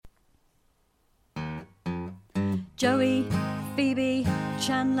Joey, Phoebe,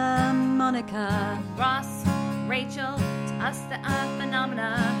 Chandler, Monica, Ross, Rachel, to us the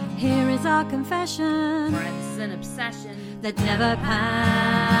phenomena. Here is our confession. Friends an obsession that never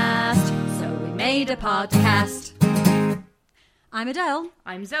passed, so we made a podcast. I'm Adele.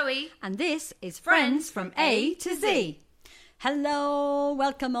 I'm Zoe. And this is Friends from A to Z. Hello,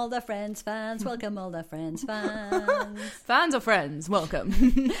 welcome all the Friends fans, welcome all the Friends fans. Fans or friends, welcome.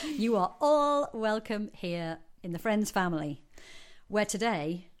 You are all welcome here in the Friends family, where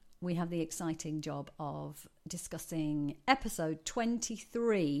today we have the exciting job of discussing episode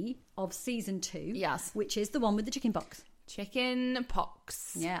 23 of season 2. Yes. Which is the one with the chicken pox. Chicken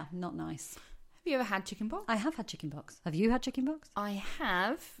pox. Yeah, not nice. Have you ever had chicken pox? I have had chicken pox. Have you had chicken pox? I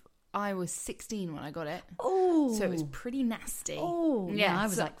have. I was 16 when I got it. Oh. So it was pretty nasty. Oh. Yeah, I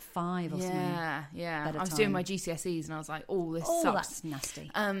was so, like 5 or something. Yeah. I was doing my GCSEs and I was like, oh, this sucks. Oh, that's nasty.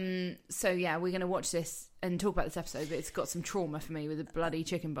 So yeah, we're going to watch this and talk about this episode, but it's got some trauma for me with the bloody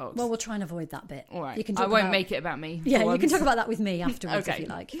chicken pox. Well, we'll try and avoid that bit. All right. You can I won't make it about me. Yeah, you can talk about that with me afterwards Okay. if you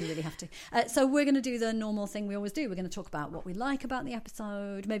like, if you really have to. So we're going to do the normal thing we always do. We're going to talk about what we like about the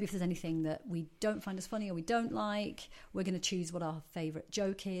episode, maybe if there's anything that we don't find as funny or we don't like. We're going to choose what our favourite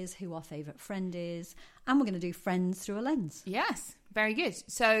joke is, who our favourite friend is, and we're going to do Friends through a lens. Yes, very good.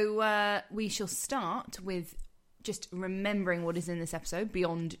 So we shall start with just remembering what is in this episode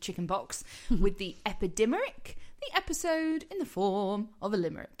beyond chicken pox with the epidimeric, the episode in the form of a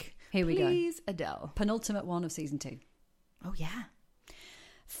limerick. Here we go. Please, Adele. Penultimate one of season 2. Oh, yeah.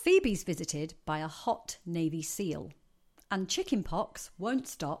 Phoebe's visited by a hot Navy SEAL, and chickenpox won't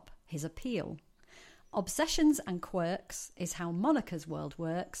stop his appeal. Obsessions and quirks is how Monica's world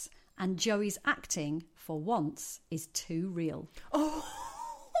works, and Joey's acting, for once, is too real. Oh,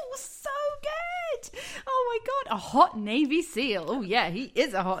 so good. Oh, my God. A hot Navy SEAL. Oh, yeah, he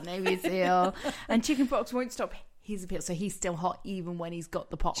is a hot Navy SEAL. And chickenpox won't stop his appeal. So he's still hot even when he's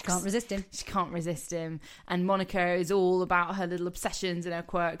got the pox. She can't resist him. She can't resist him. And Monica is all about her little obsessions and her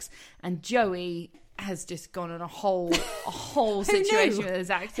quirks. And Joey has just gone on a whole situation with his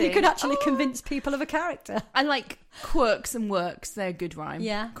acting. He could actually convince people of a character. I like quirks and works. They're a good rhyme.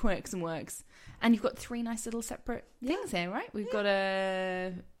 Yeah. Quirks and works. And you've got 3 nice little separate things here, right? We've got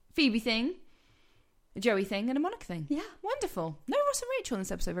a Phoebe thing, a Joey thing, and a Monica thing. Yeah. Wonderful. No Ross and Rachel in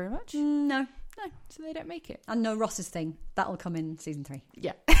this episode very much. No. No, so they don't make it. And no Ross's thing. That'll come in season 3.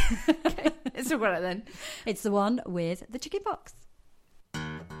 Yeah. Okay, let's talk about it then. It's the one with the chicken pox.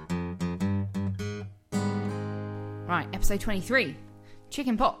 Right, episode 23,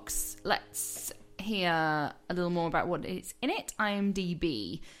 chicken pox. Let's hear a little more about what is in it.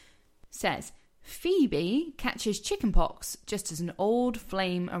 IMDb says, Phoebe catches chicken pox just as an old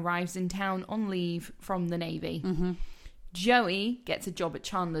flame arrives in town on leave from the Navy. Mm-hmm. Joey gets a job at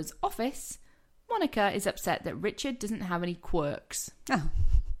Chandler's office. Monica is upset that Richard doesn't have any quirks. Oh.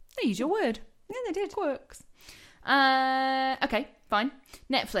 They use your word. Yeah, they did. Quirks. Okay, fine.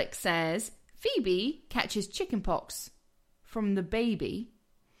 Netflix says, Phoebe catches chickenpox from the baby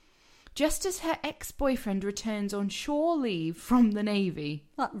just as her ex-boyfriend returns on shore leave from the Navy.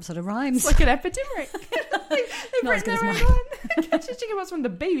 That sort of rhymes. It's like an epidemic. They've Not as good written as their own one. Catches chickenpox from the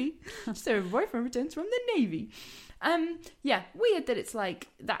baby just as her boyfriend returns from the Navy. Yeah, weird that it's like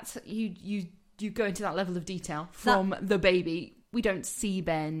that's you go into that level of detail from the baby. We don't see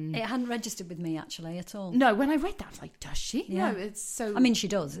Ben. It hadn't registered with me, actually, at all. No, when I read that, I was like, does she? Yeah. No, it's so... I mean, she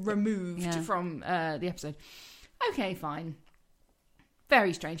does. Removed from the episode. Okay, fine.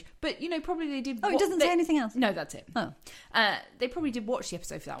 Very strange. But, probably they did... Oh, it doesn't say anything else? No, that's it. Oh. They probably did watch the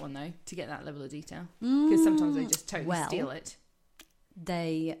episode for that one, though, to get that level of detail. Because sometimes they just totally steal it.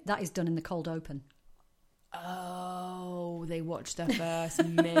 That is done in the cold open. Oh, they watched the first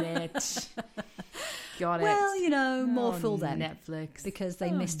minute. Got it. Well, more fool them. Netflix. Because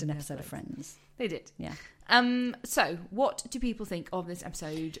they missed an episode of Friends. They did. Yeah. So, what do people think of this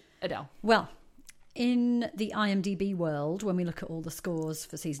episode, Adele? Well, in the IMDb world, when we look at all the scores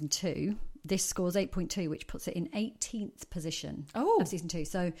for season 2, this scores 8.2, which puts it in 18th position of season 2.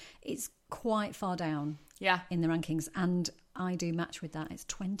 So it's quite far down in the rankings. And I do match with that. It's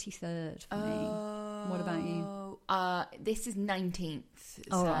 23rd for me. What about you? This is 19th.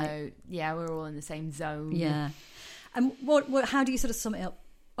 Oh, so, right. yeah, we're all in the same zone. Yeah. And what? How do you sort of sum it up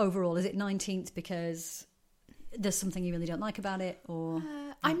overall? Is it 19th because there's something you really don't like about it? Or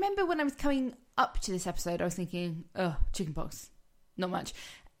I remember when I was coming up to this episode, I was thinking, chickenpox. Not much.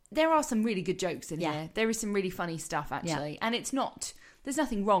 There are some really good jokes in here. There is some really funny stuff, actually. And there's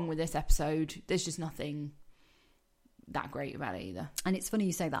nothing wrong with this episode. There's just nothing that great about it either. And it's funny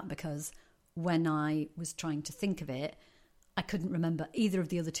you say that because when I was trying to think of it, I couldn't remember either of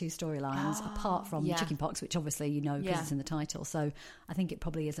the other two storylines apart from chickenpox, which obviously you know because it's in the title. So I think it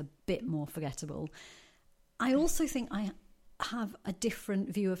probably is a bit more forgettable. I also think I have a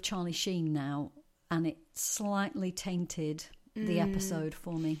different view of Charlie Sheen now, and it slightly tainted the episode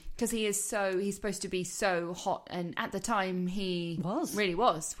for me. Because he's supposed to be so hot, and at the time he really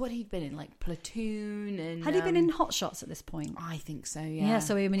was. What he'd been in, like Platoon, and had he been in Hot Shots at this point? I think so. Yeah. Yeah.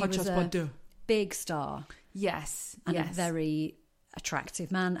 So he was a big star. Yes, and a very attractive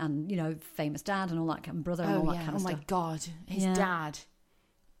man, and famous dad, and all that kind of brother, and all that kind of stuff. Oh my god, his dad,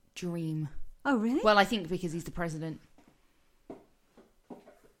 dream. Oh really? Well, I think because he's the president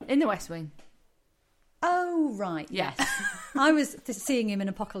in The West Wing. Oh right, yes. I was seeing him in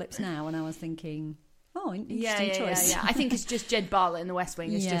Apocalypse Now, and I was thinking, oh, interesting choice. Yeah. I think it's just Jed Bartlett in The West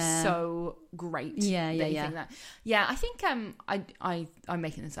Wing is just so great. Yeah. Think that. Yeah, I think I'm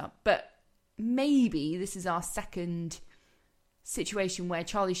making this up, but maybe this is our second situation where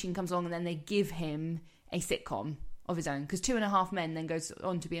Charlie Sheen comes along and then they give him a sitcom of his own, because 2.5 Men then goes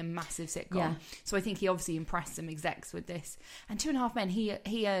on to be a massive sitcom. Yeah. So I think he obviously impressed some execs with this. And 2.5 Men,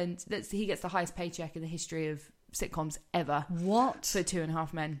 he gets the highest paycheck in the history of sitcoms ever. What? For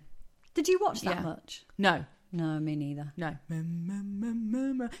 2.5 Men. Did you watch that much? No, me neither. No. Do you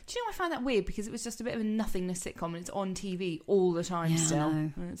know I find that weird? Because it was just a bit of a nothingness sitcom, and it's on TV all the time still.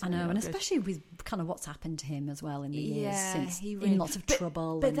 I know, and especially with kind of what's happened to him as well in the years since, in lots of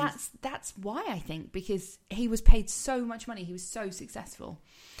trouble. But that's why, I think, because he was paid so much money, he was so successful.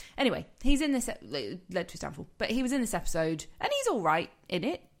 Anyway, he's in this, led to his downfall, but he was in this episode, and he's all right in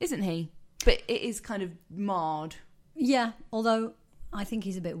it, isn't he? But it is kind of marred. Yeah, although I think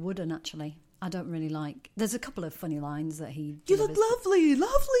he's a bit wooden, actually. I don't really like... There's a couple of funny lines that he delivers. You look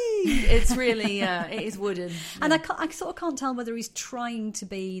lovely! It's really... it is wooden. And I sort of can't tell whether he's trying to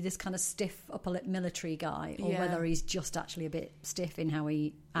be this kind of stiff upper lip military guy, or whether he's just actually a bit stiff in how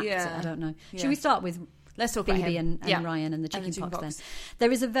he acts it. I don't know. Should we start with Let's talk Phoebe about him. and Ryan and the chickenpox then?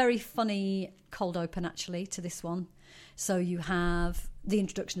 There is a very funny cold open, actually, to this one. So you have the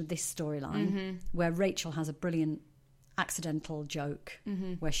introduction of this storyline, where Rachel has a brilliant accidental joke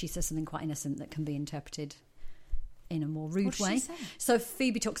where she says something quite innocent that can be interpreted in a more rude way. So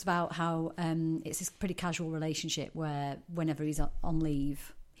Phoebe talks about how it's this pretty casual relationship where whenever he's on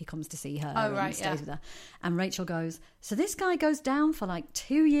leave, he comes to see her and stays with her. And Rachel goes, so this guy goes down for like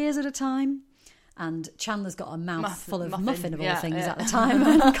 2 years at a time? And Chandler's got a mouth full of muffin of all things at the time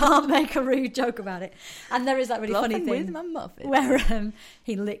and can't make a rude joke about it. And there is that really funny thing with my muffin, where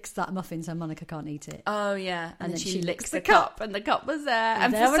he licks that muffin so Monica can't eat it. Oh yeah, and then she licks the cup, and the cup was there.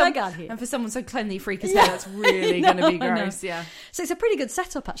 And and for someone so cleanly freak as that's really going to be gross. Yeah. So it's a pretty good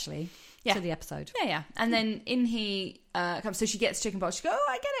setup actually. To the episode. Yeah. And then in he comes, so she gets chickenpox. She goes, oh,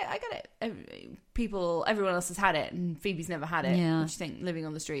 I get it. Everyone else has had it, and Phoebe's never had it. Yeah. Which I think, living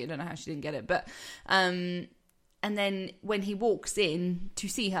on the street, I don't know how she didn't get it. But, and then when he walks in to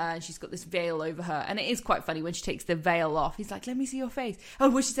see her, and she's got this veil over her, and it is quite funny when she takes the veil off. He's like, let me see your face.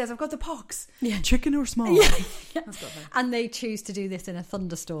 Oh, well, she says, I've got the pox. Yeah. Chicken or small? Yeah. And they choose to do this in a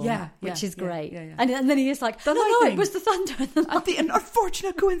thunderstorm, which is great. Yeah. And then he is like, no, it was the thunder. An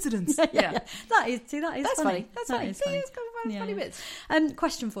unfortunate coincidence. Yeah. That is That's funny. That's funny. Funny bits.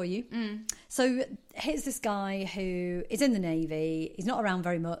 Question for you. So here's this guy who is in the Navy. He's not around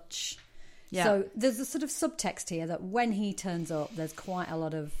very much. Yeah. So there's a sort of subtext here that when he turns up, there's quite a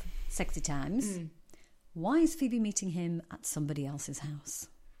lot of sexy times. Why is Phoebe meeting him at somebody else's house?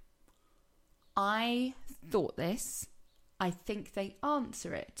 I thought this. I think they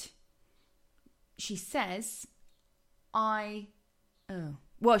answer it. She says,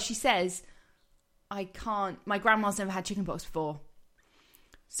 she says, I can't, my grandma's never had chickenpox before,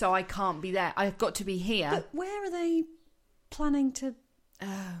 so I can't be there. I've got to be here. But where are they planning to...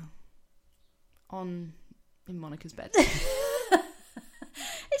 in Monica's bed. It's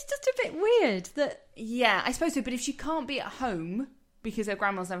just a bit weird that... Yeah, I suppose so, but if she can't be at home because her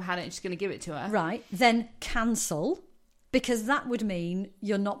grandma's never had it and she's going to give it to her... Right, then cancel, because that would mean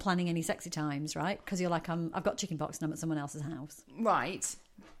you're not planning any sexy times, right? Because you're like, I've got chickenpox and I'm at someone else's house. Right,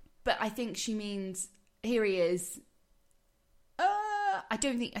 but I think she means, here he is. I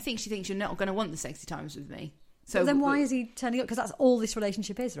think she thinks you're not going to want the sexy times with me. So then why is he turning up? Because that's all this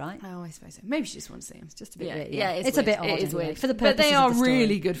relationship is, right? Oh, I suppose so. Maybe she just wants to see him. It's just a bit weird. Yeah, it's a bit odd. It is weird. For the purposes but they are of the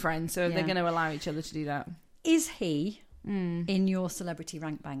really good friends, so they're going to allow each other to do that. Is he in your celebrity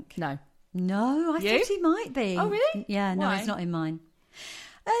rank bank? No. No, I thought he might be. Oh, really? Yeah, no, he's not in mine.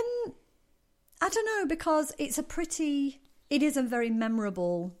 I don't know, because it is a very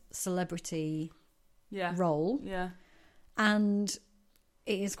memorable celebrity role. Yeah. And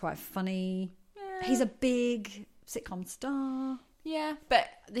it is quite funny. Yeah. He's a big sitcom star. Yeah, but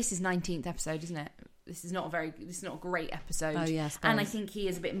this is 19th episode, isn't it? This is not a great episode. Oh, yes. And I think he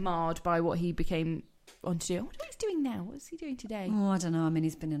is a bit marred by what he became on to do. I wonder what he's doing now. What's he doing today? Oh, I don't know. I mean,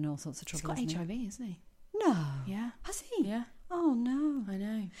 he's been in all sorts of trouble. He's got HIV, isn't he? No. Yeah. Has he? Yeah. Oh, no. I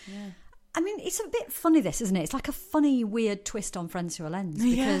know. Yeah. I mean, it's a bit funny, this, isn't it? It's like a funny, weird twist on Friends Through a Lens,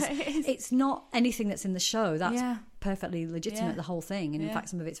 because it's not anything that's in the show. That's perfectly legitimate, the whole thing. And in fact,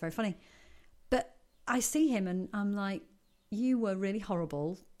 some of it's very funny. But I see him and I'm like, you were really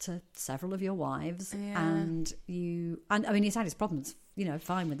horrible to several of your wives. Yeah. And I mean, he's had his problems,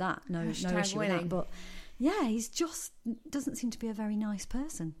 fine with that. No issue with that. But yeah, he's just doesn't seem to be a very nice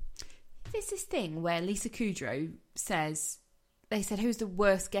person. There's this thing where Lisa Kudrow says, they said, who's the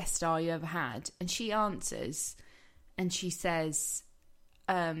worst guest star you ever had? And she answers and she says,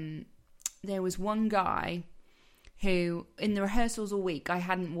 there was one guy who, in the rehearsals all week, I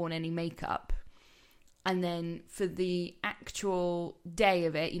hadn't worn any makeup. And then for the actual day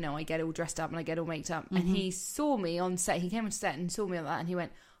of it, I get all dressed up and I get all made up. Mm-hmm. And he saw me on set. He came on set and saw me on that. And he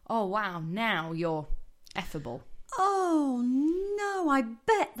went, oh, wow, now you're effable. Oh, no, I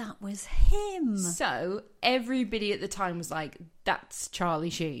bet that was him. So everybody at the time was like, that's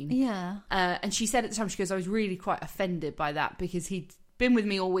Charlie Sheen. Yeah. And she said at the time, she goes, I was really quite offended by that because he'd been with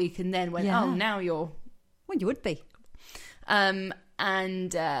me all week and then went, oh, now you're... Well, you would be. And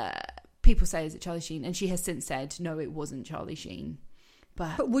people say, is it Charlie Sheen? And she has since said, no, it wasn't Charlie Sheen.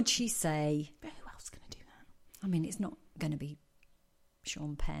 But would she say... Who else is going to do that? I mean, it's not going to be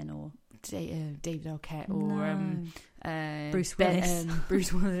Sean Penn or... David Arquette or Bruce Willis.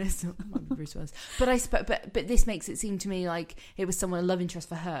 Bruce Willis. Bruce Willis. But this makes it seem to me like it was someone, a love interest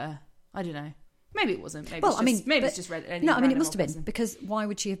for her. I don't know. Maybe it wasn't. Maybe it's just read. No, I mean it must have been, because why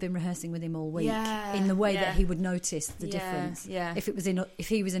would she have been rehearsing with him all week in the way that he would notice the difference? Yeah. If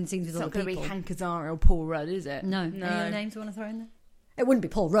he was in scenes with other people. It's not going to be Hank Azaria or Paul Rudd, is it? No. Any other names you want to throw in there? It wouldn't be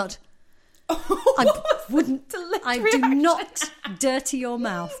Paul Rudd. I do not dirty your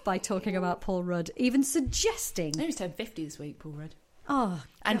mouth by talking about Paul Rudd, even suggesting. He's turned 50 this week, Paul Rudd. Oh,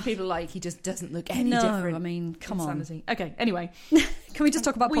 and God. People like he just doesn't look any different. I mean, come on. Okay, anyway, can we just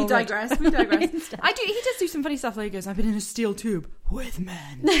talk about Paul Rudd? We digress. He does do some funny stuff. Like he goes, "I've been in a steel tube with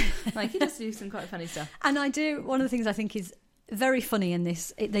men." Like he does do some quite funny stuff. And one of the things I think is very funny in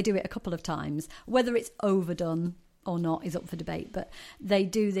this. They do it a couple of times. Whether it's overdone or not is up for debate, but they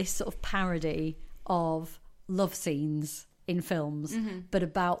do this sort of parody of love scenes in films, but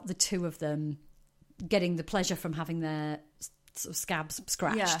about the two of them getting the pleasure from having their sort of scabs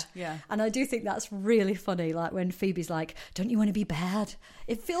scratched. Yeah. And I do think that's really funny, like when Phoebe's like, don't you want to be bad?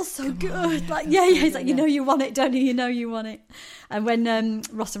 It feels so good. He's like, you know you want it, don't you? You know you want it. And when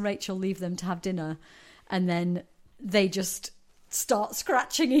Ross and Rachel leave them to have dinner and then they just start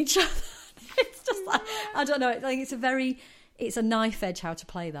scratching each other. It's just like, I don't know. I think it's a knife edge how to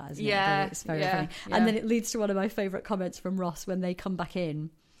play that, isn't it? But it's very funny. Yeah. And then it leads to one of my favourite comments from Ross when they come back in.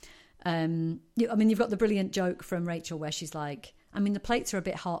 You've got the brilliant joke from Rachel where she's like, I mean, the plates are a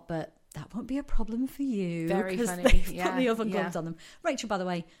bit hot, but that won't be a problem for you. Very funny. They've put the oven gloves on them. Rachel, by the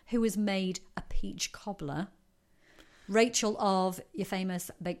way, who has made a peach cobbler. Rachel of your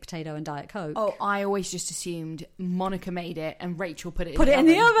famous baked potato and Diet Coke. Oh, I always just assumed Monica made it and Rachel put it in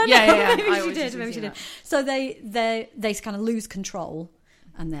the oven. Yeah. Maybe she did. So they kind of lose control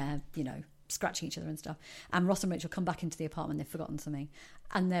and they're, scratching each other and stuff. And Ross and Rachel come back into the apartment. They've forgotten something.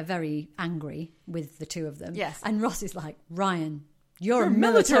 And they're very angry with the two of them. Yes. And Ross is like, Ryan, you're a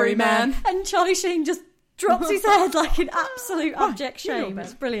military man. And Charlie Sheen just drops his head like in absolute abject shame.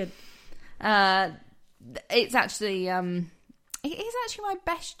 It's brilliant. It's actually it is actually my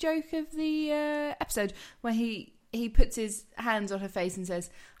best joke of the episode where he puts his hands on her face and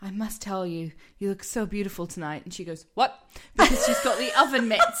says, I must tell you, you look so beautiful tonight. And she goes, what? Because she's got the oven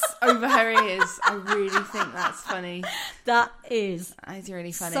mitts over her ears. I really think that's funny. That is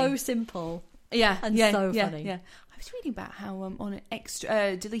really funny. So simple. Yeah. And so funny. Yeah. I was reading about how on an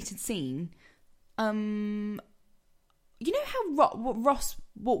extra deleted scene, you know how Ross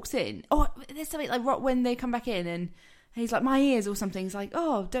walks in? Oh, there's something like when they come back in and he's like, my ears or something. He's like,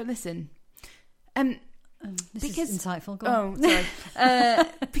 oh, don't listen. This is insightful. Go on. Oh, sorry.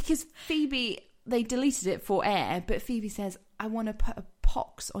 Because Phoebe, they deleted it for air, but Phoebe says, I want to put a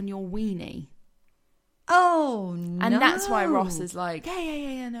pox on your weenie. Oh, no. And that's why Ross is like,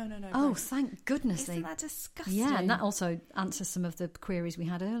 yeah, no. Oh, thank goodness. Isn't that disgusting? Yeah, and that also answers some of the queries we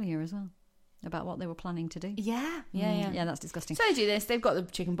had earlier as well about what they were planning to do. Yeah, that's disgusting. So they do this. They've got the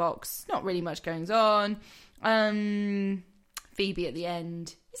chicken box. Not really much goes on. Phoebe at the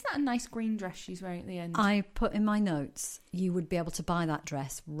end. Isn't that a nice green dress she's wearing at the end? I put in my notes, you would be able to buy that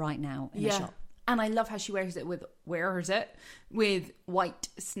dress right now in a shop. And I love how she wears it with white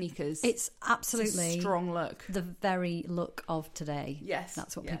sneakers. It's absolutely it's a strong look. The very look of today. Yes.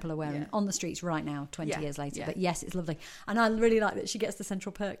 That's what people are wearing on the streets right now, 20 years later. Yeah. But yes, it's lovely. And I really like that she gets the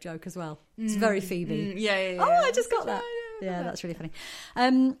Central Perk joke as well. It's very Phoebe. Yeah. Oh, I just got that. Yeah, that's really funny.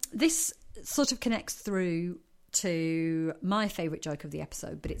 This sort of connects through to my favourite joke of the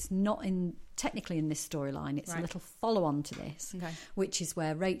episode, but it's not technically in this storyline. It's a little follow-on to this, which is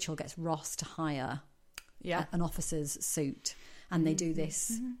where Rachel gets Ross to hire an officer's suit, and they do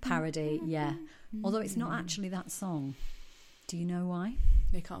this parody. Although it's not actually that song. Do you know why?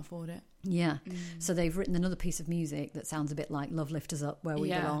 They can't afford it. Yeah. So they've written another piece of music that sounds a bit like Love Lift Us Up, Where We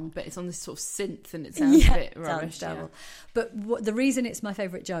Belong. But it's on this sort of synth and it sounds a bit rubbish. Terrible. But the reason it's my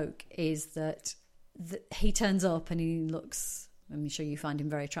favourite joke is that he turns up and he looks, I'm sure you find him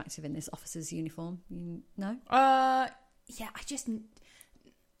very attractive in this officer's uniform. No?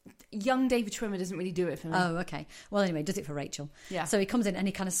 Young David Schwimmer doesn't really do it for me. Oh, okay. Well, anyway, does it for Rachel. Yeah. So he comes in and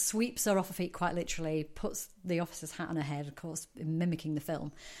he kind of sweeps her off her feet quite literally, puts the officer's hat on her head, of course, mimicking the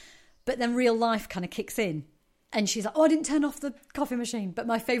film. But then real life kind of kicks in. And she's like, oh, I didn't turn off the coffee machine. But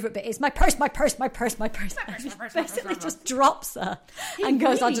my favourite bit is my purse. Basically just drops her and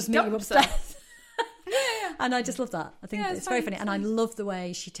goes, really, I'll just meet you upstairs. And I just love that. I think it's very funny. And I love the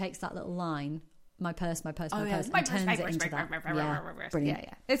way she takes that little line, my purse, and turns it into that. Brilliant.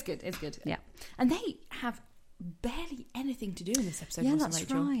 Yeah. It's good. Yeah. And they have barely anything to do in this episode. Yeah, that's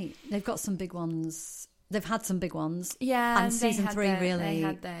right. They've got some big ones. They've had some big ones. Yeah. And season 3 really they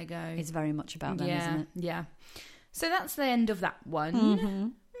had their go. It's very much about them, isn't it? Yeah. So that's the end of that one. Mm-hmm.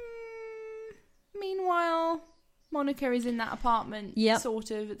 Meanwhile, Monica is in that apartment,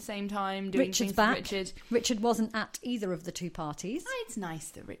 sort of, at the same time, doing Richard's things back. for Richard. Richard wasn't at either of the two parties. It's nice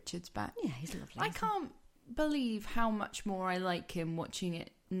that Richard's back. Yeah, he's lovely. I can't believe how much more I like him watching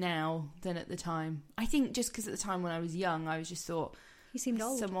it now than at the time. I think just because at the time when I was young, I was just thought... He seemed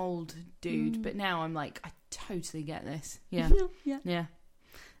old. Some old dude. But now I'm like, I totally get this. Yeah. Yeah.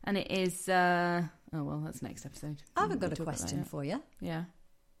 And it is... oh, well, that's next episode. I've got a question for you. Yeah.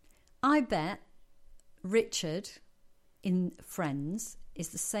 I bet Richard in Friends is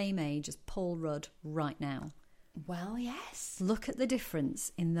the same age as Paul Rudd right now. Well, yes. Look at the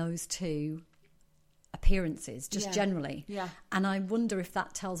difference in those two appearances, just generally. Yeah. And I wonder if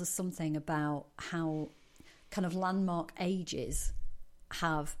that tells us something about how kind of landmark ages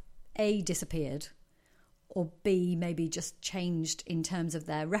have A, disappeared, or B, maybe just changed in terms of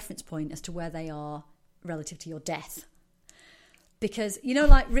their reference point as to where they are relative to your death. Because,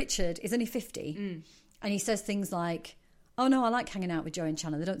 like Richard is only 50 and he says things like, oh no, I like hanging out with Joe and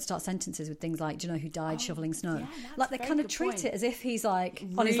Chandler. They don't start sentences with things like, do you know who died shoveling snow? Yeah, like they kind of treat it as if he's like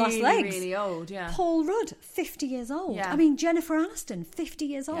on his last legs. Really old, yeah. Paul Rudd, 50 years old. Yeah. I mean, Jennifer Aniston, 50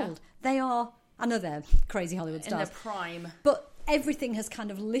 years old. They are, I know they're crazy Hollywood stars. In their prime. But everything has kind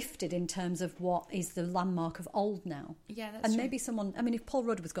of lifted in terms of what is the landmark of old now. Yeah, that's and true. Maybe someone, I mean, if Paul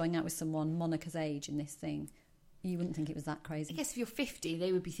Rudd was going out with someone Monica's age in this thing, you wouldn't think it was that crazy. I guess if you're 50,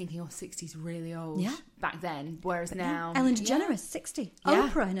 they would be thinking, 60's really old back then. Whereas but now... Ellen DeGeneres, 60.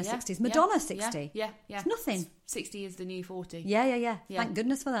 Oprah in her 60s. Madonna, 60. Yeah. It's nothing. 60 is the new 40. Yeah. Thank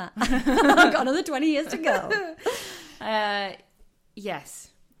goodness for that. I've got another 20 years to go.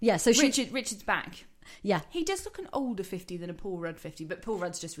 Yes. Yeah, so Richard's back. Yeah. He does look an older 50 than a Paul Rudd 50, but Paul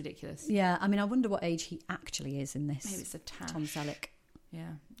Rudd's just ridiculous. Yeah, I mean, I wonder what age he actually is in this. Maybe it's a Tash. Tom Selleck.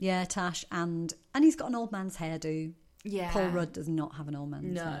 Yeah. Yeah, Tash, and he's got an old man's hairdo. Yeah. Paul Rudd does not have an old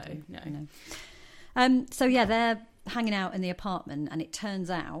man's hairdo. No. So yeah, they're hanging out in the apartment, and it turns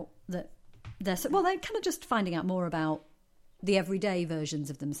out that they're kind of just finding out more about the everyday versions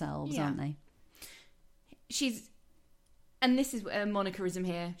of themselves, aren't they? And this is a Monica-ism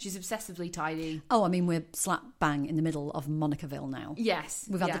here. She's obsessively tidy. Oh, I mean, we're slap bang in the middle of Monicaville now. Yes.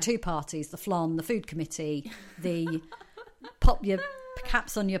 We've had the two parties, the Flan, the food committee, the pop your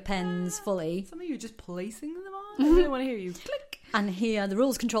caps on your pens fully. Some of you are just placing them on. I don't want to hear you. Click. And here, the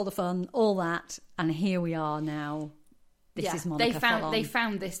rules control the fun, all that. And here we are now. This is Monica. They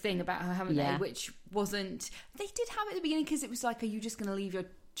found this thing about her, haven't they? Which wasn't... They did have it at the beginning because it was like, are you just going to leave your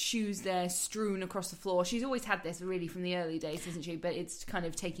shoes there strewn across the floor? She's always had this really from the early days, hasn't she? But it's kind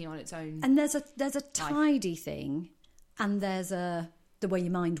of taking on its own. And there's a tidy thing, and there's a the way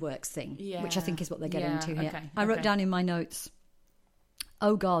your mind works thing, which I think is what they're getting to here. Okay, I wrote down in my notes,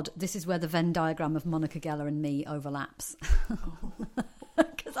 oh God, this is where the Venn diagram of Monica Geller and me overlaps.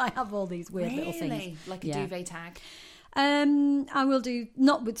 Because I have all these weird little things. Like a duvet tag. I will do,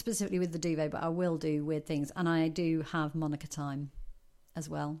 not specifically with the duvet, but I will do weird things. And I do have Monica time as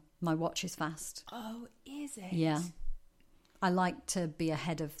well. My watch is fast. Oh, is it? Yeah. I like to be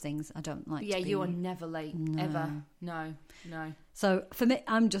ahead of things. I don't like to be... you are never late, ever. No. So for me,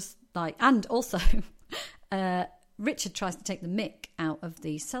 I'm just like... And also, Richard tries to take the mick out of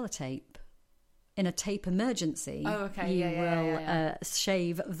the sellotape. In a tape emergency, oh, okay. you will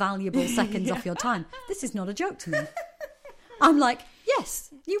shave valuable seconds off your time. This is not a joke to me. I'm like,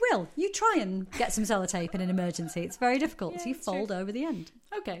 yes, you will. You try and get some sellotape in an emergency. It's very difficult. So you fold true. Over the end.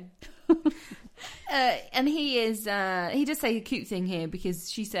 Okay. And he does say a cute thing here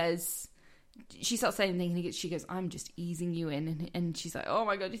because she starts saying things and she goes, I'm just easing you in. And she's like, oh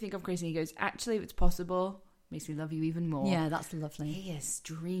my God, do you think I'm crazy? And he goes, actually, if it's possible... Makes me love you even more. Yeah, that's lovely. He is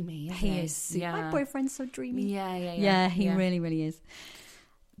dreamy. He is. Yeah. My boyfriend's so dreamy. Yeah. Yeah, he really, really is.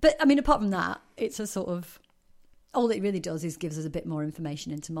 But, I mean, apart from that, it's a sort of... All it really does is gives us a bit more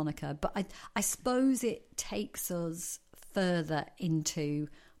information into Monica. But I suppose it takes us further into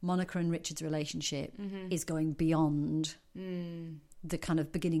Monica and Richard's relationship is going beyond the kind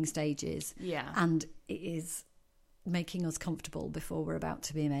of beginning stages. Yeah. And it is making us comfortable before we're about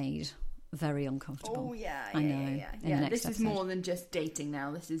to be made... very uncomfortable. Oh yeah, I know. Yeah. This is more than just dating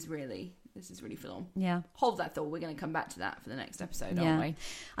now. This is really full on. Yeah. Hold that thought. We're going to come back to that for the next episode, aren't we?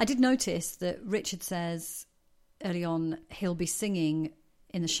 I did notice that Richard says early on he'll be singing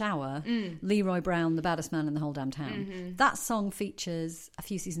in the shower Leroy Brown, the baddest man in the whole damn town. That song features a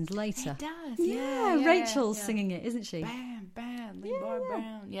few seasons later. It does. Yeah, Rachel's singing it, isn't she? Bam, Leroy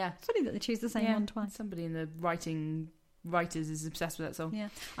Brown. Yeah. Funny that they choose the same one twice. Somebody in the writers is obsessed with that song. Yeah.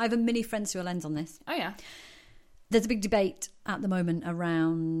 I have a mini Friends Through a Lens on this. Oh, yeah. There's a big debate at the moment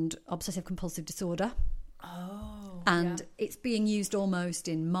around obsessive compulsive disorder. Oh. And it's being used almost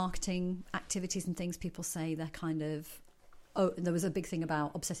in marketing activities and things. People say they're kind of... Oh, there was a big thing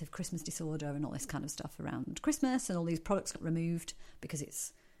about obsessive Christmas disorder and all this kind of stuff around Christmas, and all these products got removed because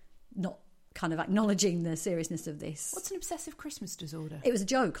it's not kind of acknowledging the seriousness of this. What's an obsessive Christmas disorder? It was a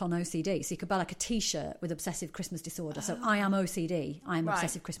joke on OCD. So you could buy like a T-shirt with obsessive Christmas disorder. So I am OCD. I am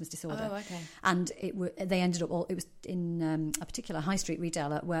obsessive Christmas disorder. Oh, okay. And they ended up it was in a particular high street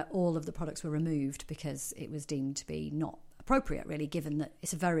retailer where all of the products were removed because it was deemed to be not appropriate, really, given that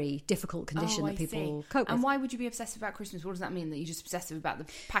it's a very difficult condition that people cope with. And why would you be obsessive about Christmas? What does that mean? That you're just obsessive about the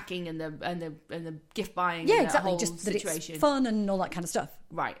packing and the gift buying? Yeah, and exactly. Whole just situation. That it's fun and all that kind of stuff.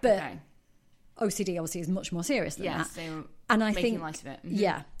 Right. But okay. OCD obviously is much more serious than that. So and I making think, light of it.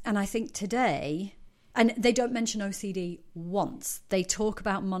 Yeah, and I think today, and they don't mention OCD once. They talk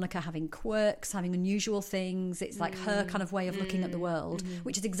about Monica having quirks, having unusual things. It's like her kind of way of looking at the world,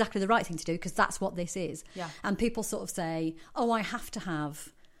 which is exactly the right thing to do because that's what this is. Yeah. And people sort of say, oh, I have to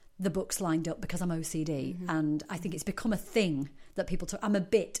have the books lined up because I'm OCD. And I think it's become a thing that people talk. I'm a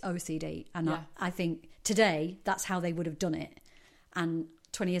bit OCD. And I think today that's how they would have done it. And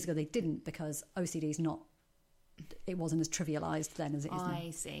 20 years ago they didn't, because OCD is not, it wasn't as trivialised then as it is now.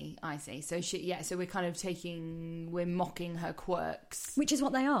 I see. So so we're mocking her quirks. Which is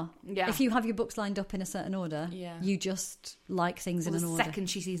what they are. Yeah. If you have your books lined up in a certain order, you just like things in an order. The second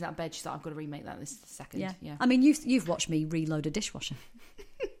she sees that bed, she's like, I've got to remake that this second. Yeah. I mean, you've watched me reload a dishwasher.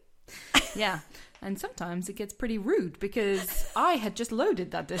 Yeah. And sometimes it gets pretty rude because I had just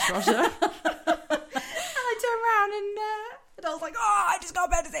loaded that dishwasher. And I turned around and I was like, oh, I just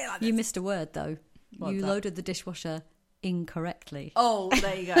got better to say it like this. You missed a word, though. What's you that? loaded the dishwasher incorrectly. Oh,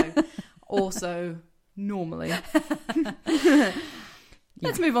 there you go. Also, normally.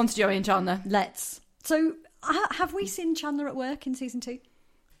 Let's move on to Joey and Chandler. Let's. So, have we seen Chandler at work in season 2?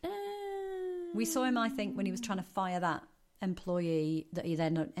 We saw him, I think, when he was trying to fire that employee that he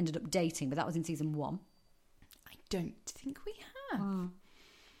then ended up dating, but that was in season 1. I don't think we have.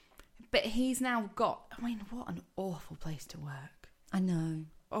 But he's now got... I mean, what an awful place to work. I know.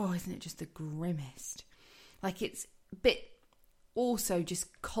 Oh, isn't it just the grimmest? Like, it's a bit... Also,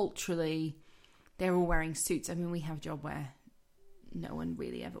 just culturally, they're all wearing suits. I mean, we have a job where no one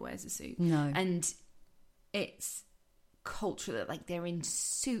really ever wears a suit. No. And it's culturally, like, they're in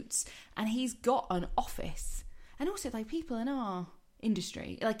suits. And he's got an office. And also, like, people in our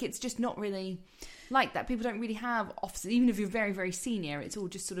industry, like, it's just not really like that. People don't really have offices. Even if you're very, very senior, it's all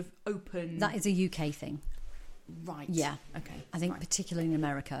just sort of open. That is a UK thing. Right. Yeah. Okay. I think particularly in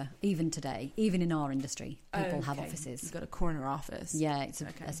America, even today, even in our industry, people have offices. You've got a corner office. Yeah, it's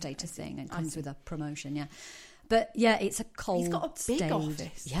a status thing. It comes with a promotion, yeah. But yeah, it's a cold He's got a big stage.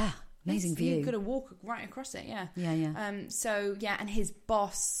 office. Yeah. Amazing view. You've got to walk right across it, yeah. Yeah. So, yeah, and his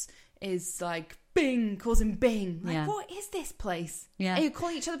boss is like, Bing, calls him Bing. Like, what is this place? Yeah. Are you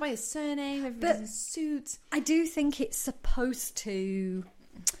calling each other by his surname? Everybody's in suits. I do think it's supposed to...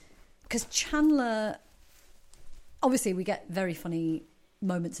 Because Chandler... Obviously, we get very funny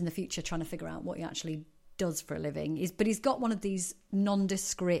moments in the future trying to figure out what he actually does for a living. But he's got one of these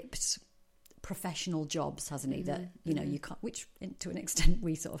nondescript professional jobs, hasn't he? That you know you can't, which to an extent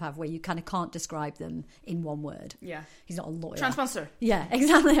we sort of have, where you kind of can't describe them in one word. Yeah, he's not a lawyer. Transponsor. Yeah,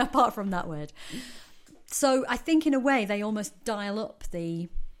 exactly. Apart from that word, so I think in a way they almost dial up the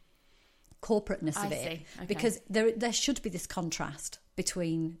corporateness of it, Okay. because there should be this contrast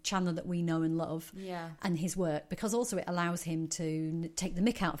between Chandler that we know and love and his work, because also it allows him to take the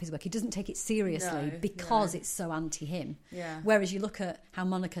mick out of his work. He doesn't take it seriously because it's so anti him. Whereas you look at how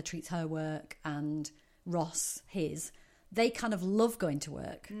Monica treats her work and Ross his, they kind of love going to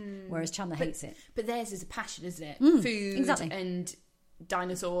work, whereas Chandler hates it. But theirs is a passion, isn't it? Food, exactly. And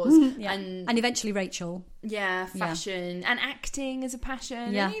dinosaurs, and eventually Rachel. Fashion and acting as a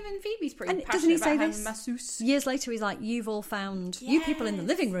passion, and even Phoebe's pretty and passionate doesn't he about say having this? masseuse. Years later, he's like, "You've all found you people in the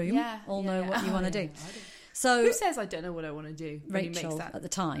living room know what you want to do." So who says I don't know what I want to do? When Rachel he makes that? at the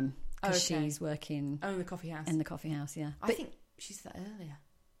time, because she's working in the coffee house. In the coffee house, I think she said that earlier.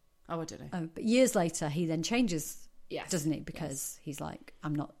 Oh, I don't know. Oh, but years later, he then changes. Yes. Doesn't he? Because he's like,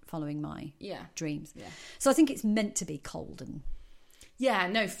 I'm not following my dreams. Yeah. So I think it's meant to be cold and. Yeah,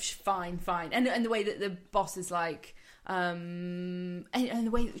 no, fine. And the way that the boss is like, and the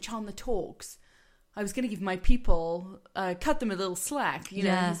way that Chandler talks, I was going to give my people, cut them a little slack. You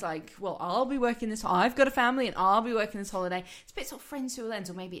know, he's like, well, I'll be working this, I've got a family and I'll be working this holiday. It's a bit sort of friends through a lens,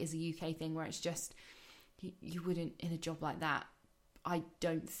 or maybe it is a UK thing where it's just, you wouldn't, in a job like that, I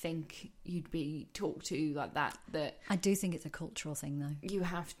don't think you'd be talked to like that. That I do think it's a cultural thing, though. You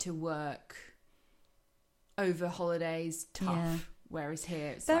have to work over holidays, tough. Yeah. Whereas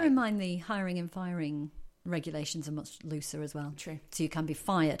here, it's bear in mind the hiring and firing regulations are much looser as well. True. So you can be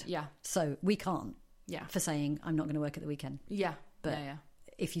fired. Yeah. So we can't. Yeah. For saying I'm not going to work at the weekend. Yeah. But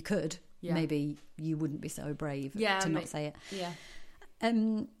if you could, maybe you wouldn't be so brave to not say it. Yeah.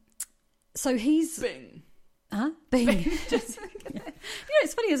 So he's Bing. Huh? Bing. Just, you know,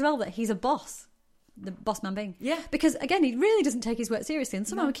 it's funny as well that he's a boss. The boss man Bing. Yeah. Because again, he really doesn't take his work seriously, and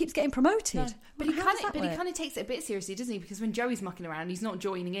somehow he keeps getting promoted. No. But he kind of takes it a bit seriously, doesn't he? Because when Joey's mucking around, he's not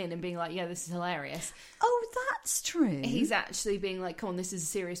joining in and being like, "Yeah, this is hilarious." Oh, that's true. He's actually being like, "Come on, this is a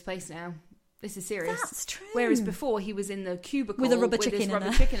serious place now. This is serious." That's true. Whereas before he was in the cubicle with a rubber chicken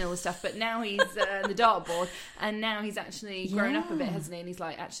and all the stuff, but now he's in the dartboard, and now he's actually grown up a bit, hasn't he? And he's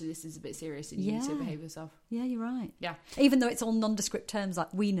like, actually, this is a bit serious, and you need to behave yourself. Yeah, you're right. Yeah, even though it's all nondescript terms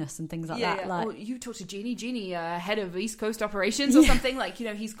like weenus and things like that. Yeah. Like, or you talk to Jeannie, head of East Coast operations or something. Like, you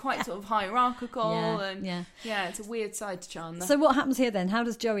know, he's quite sort of hierarchical, and it's a weird side to Chandler. So what happens here then? How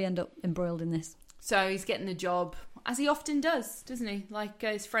does Joey end up embroiled in this? So he's getting a job, as he often does, doesn't he? Like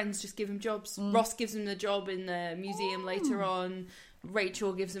his friends just give him jobs. Ross gives him the job in the museum later on.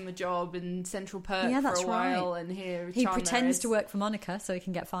 Rachel gives him a job in Central Perk for a while. Right. And here he pretends to work for Monica so he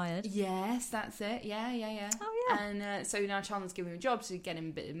can get fired. Yes, that's it. Yeah. Oh, yeah. And so now Chandler's giving him a job to get him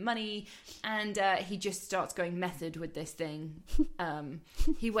a bit of money. And he just starts going method with this thing.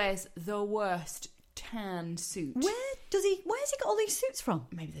 He wears the worst tan suit. Where's he got all these suits from?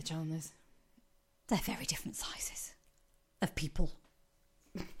 Maybe they're Chandler's. They're very different sizes of people.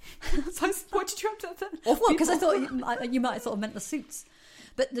 What did you have to have that? Well, because I thought you might have sort of meant the suits,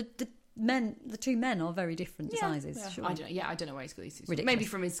 but the two men are very different sizes. Yeah. Sure. I don't know where he's got these suits. Ridiculous. Maybe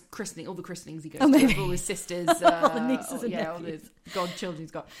from his christening, all the christenings he goes to, all his sisters, all the nieces and all his godchildren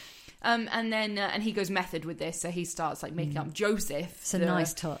he's got. And then he goes method with this, so he starts like making up Joseph. It's a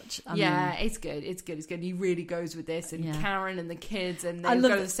nice touch. It's good. And he really goes with this, and Karen and the kids, and they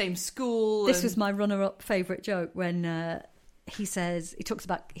go to the same school. This was my runner-up favourite joke when he talks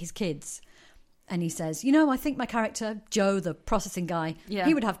about his kids, and he says, "You know, I think my character Joe, the processing guy,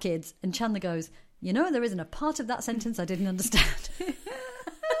 he would have kids." And Chandler goes, "You know, there isn't a part of that sentence I didn't understand."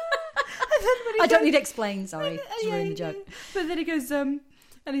 I don't need to explain. Sorry, to ruin the joke. But then he goes, and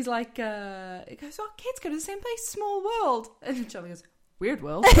he's like, "Our kids go to the same place, small world." And Charlie goes, "Weird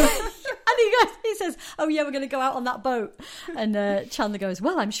world." And he says, "Oh yeah, we're going to go out on that boat." And Chandler goes,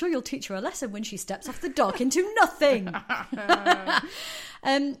 "Well, I'm sure you'll teach her a lesson when she steps off the dock into nothing."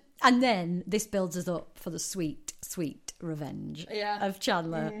 And then this builds us up for the sweet, sweet revenge of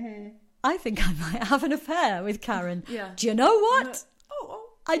Chandler. Mm-hmm. I think I might have an affair with Karen. Yeah. Do you know what?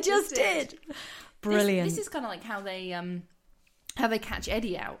 I just did. Brilliant. This is kind of like how they catch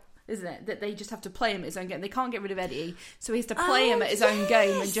Eddie out, isn't it? That they just have to play him at his own game. They can't get rid of Eddie, so he has to play him at his own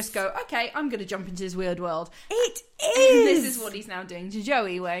game and just go, "Okay, I'm going to jump into this weird world." It is. This is what he's now doing to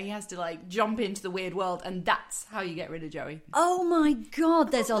Joey, where he has to like jump into the weird world, and that's how you get rid of Joey. Oh my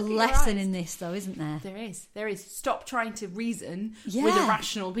God, there's a lesson in this, though, isn't there? There is. Stop trying to reason with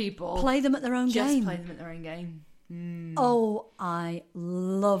irrational people. Play them at their own game. Just play them at their own game. Oh, I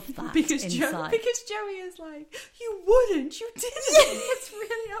love that because insight. because Joey is like, you wouldn't, you didn't. It's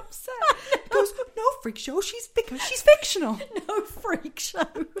really upset. He goes, no freak show. She's fictional. No freak show.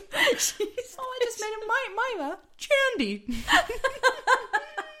 I just made a mimer, Chandy.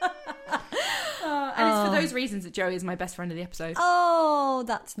 And it's for those reasons that Joey is my best friend of the episode. Oh,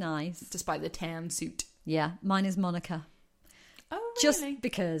 that's nice. Despite the tan suit. Yeah, mine is Monica. Oh, really? Just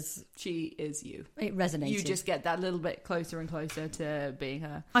because she is you. It resonated. You just get that little bit closer and closer to being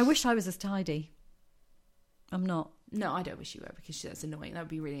her. I wish I was as tidy. I'm not. No, I don't wish you were, because that's annoying. That would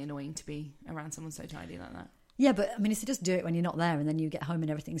be really annoying to be around someone so tidy like that. Yeah, but I mean, if you just do it when you're not there and then you get home and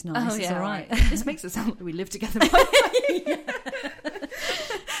everything's nice, it's all right. This makes it sound like we live together.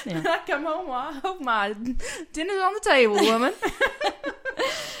 Yeah. I come home, I hope my dinner's on the table, woman.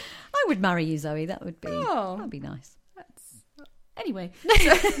 I would marry you, Zoe. That would be nice. Anyway,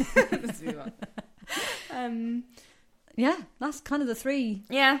 let's move on. Yeah, that's kind of the three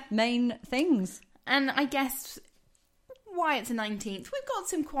main things. And I guess why it's the 19th, we've got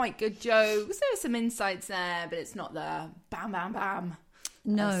some quite good jokes. There are some insights there, but it's not the bam, bam, bam.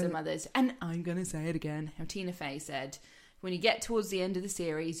 No. Some others. And I'm going to say it again, how Tina Fey said, when you get towards the end of the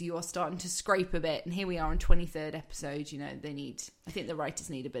series, you are starting to scrape a bit. And here we are on 23rd episode. You know, I think the writers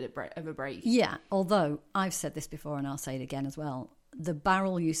need a bit of a break. Yeah, although I've said this before and I'll say it again as well. The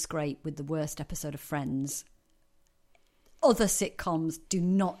barrel you scrape with the worst episode of Friends, other sitcoms do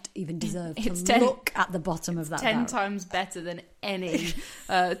not even deserve to look at the bottom of that 10 barrel. times better than any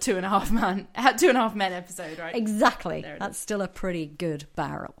Two and a Half Men episode, right? Exactly. That's still a pretty good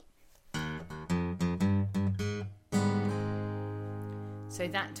barrel. So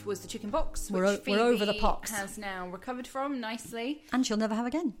that was the chicken pox, which we're Phoebe over the pox. has now recovered from nicely. And she'll never have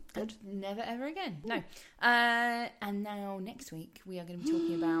again. Good. And never, ever again. No. And now next week we are going to be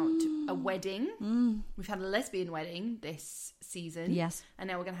talking about a wedding. We've had a lesbian wedding this season. Yes. And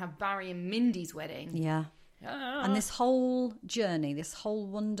now we're going to have Barry and Mindy's wedding. Yeah. And this whole journey, this whole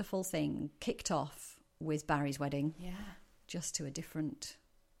wonderful thing kicked off with Barry's wedding. Yeah. Just to a different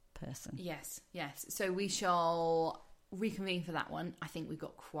person. Yes. So we shall reconvene for that one. I think we've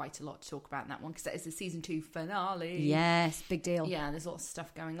got quite a lot to talk about in that one, because that is the season 2 finale. Yes, big deal. Yeah, there's lots of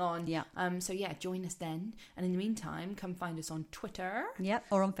stuff going on. Yeah. So yeah, join us then. And in the meantime, come find us on Twitter. Yep,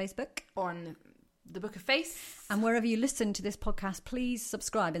 or on Facebook. Or on the Book of Face. And wherever you listen to this podcast, please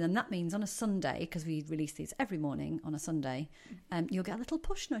subscribe. And then that means on a Sunday, because we release these every morning on a Sunday, you'll get a little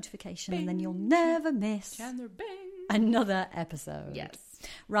push notification. Bing. And then you'll never miss Chandler, bing. Another episode. Yes.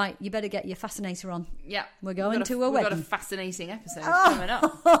 Right, you better get your fascinator on. Yeah. We're going to a wedding. We've got a fascinating episode coming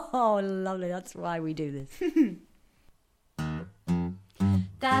up. Oh, lovely. That's why we do this.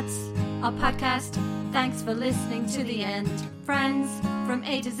 That's our podcast. Thanks for listening to the end. Friends from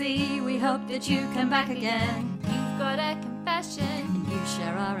A to Z, we hope that you come back again. You've got a confession, and you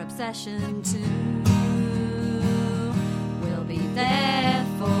share our obsession too. We'll be there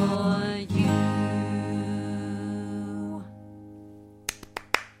for